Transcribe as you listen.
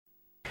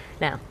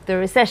Now, the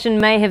recession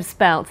may have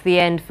spelt the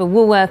end for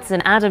Woolworths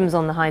and Adams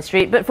on the high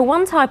street, but for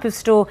one type of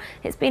store,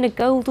 it's been a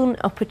golden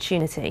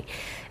opportunity.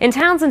 In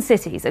towns and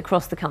cities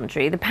across the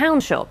country, the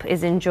pound shop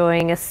is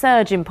enjoying a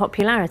surge in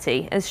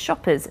popularity as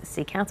shoppers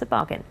seek out a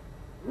bargain.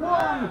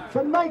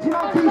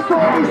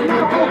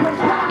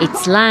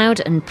 It's loud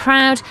and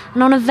proud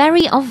and on a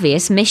very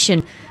obvious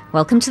mission.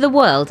 Welcome to the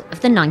world of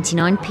the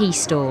 99p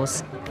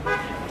stores.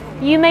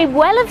 You may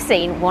well have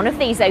seen one of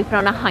these open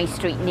on a high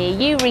street near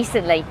you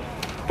recently.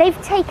 They've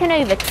taken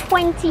over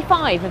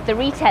 25 of the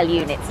retail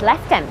units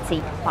left empty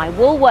by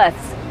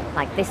Woolworths,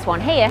 like this one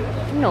here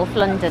in North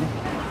London.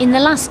 In the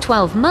last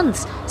 12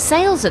 months,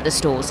 sales at the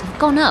stores have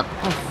gone up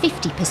by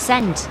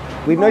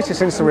 50%. We've noticed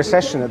since the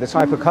recession that the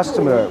type of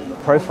customer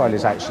profile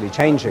is actually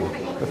changing.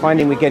 We're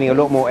finding we're getting a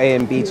lot more A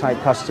and B type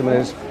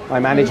customers. My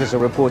managers are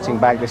reporting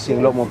back they're seeing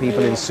a lot more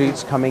people in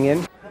suits coming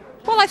in.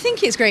 Well, I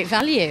think it's great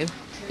value.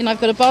 You know,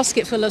 I've got a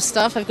basket full of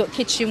stuff, I've got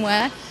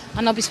kitchenware,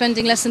 and I'll be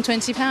spending less than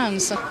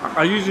 £20.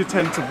 I usually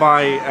tend to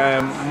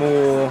buy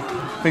more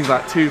things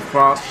like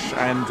toothbrush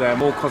and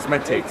more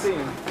cosmetics.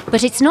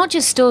 But it's not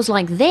just stores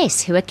like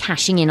this who are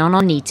cashing in on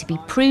our need to be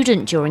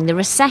prudent during the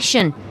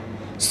recession.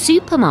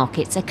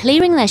 Supermarkets are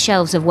clearing their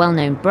shelves of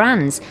well-known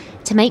brands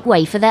to make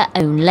way for their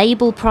own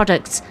label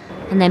products,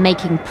 and they're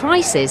making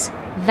prices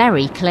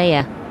very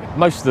clear.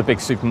 Most of the big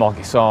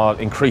supermarkets are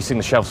increasing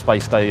the shelf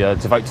space they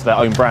devote to their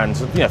own brands,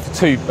 for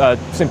two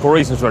simple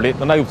reasons really. It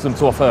enables them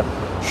to offer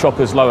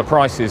shoppers lower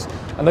prices,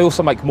 and they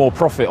also make more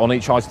profit on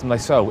each item they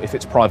sell if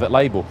it's private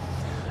label.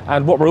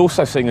 And what we're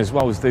also seeing as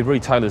well is the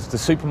retailers, the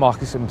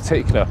supermarkets in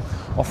particular,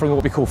 offering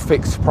what we call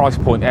fixed price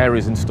point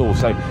areas in stores,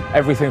 so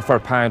everything for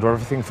 £1 or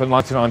everything for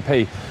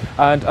 99p.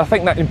 And I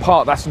think that in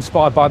part that's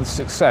inspired by the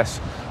success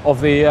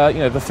of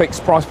the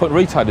fixed price point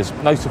retailers,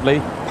 notably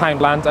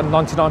Poundland and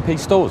 99p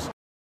stores.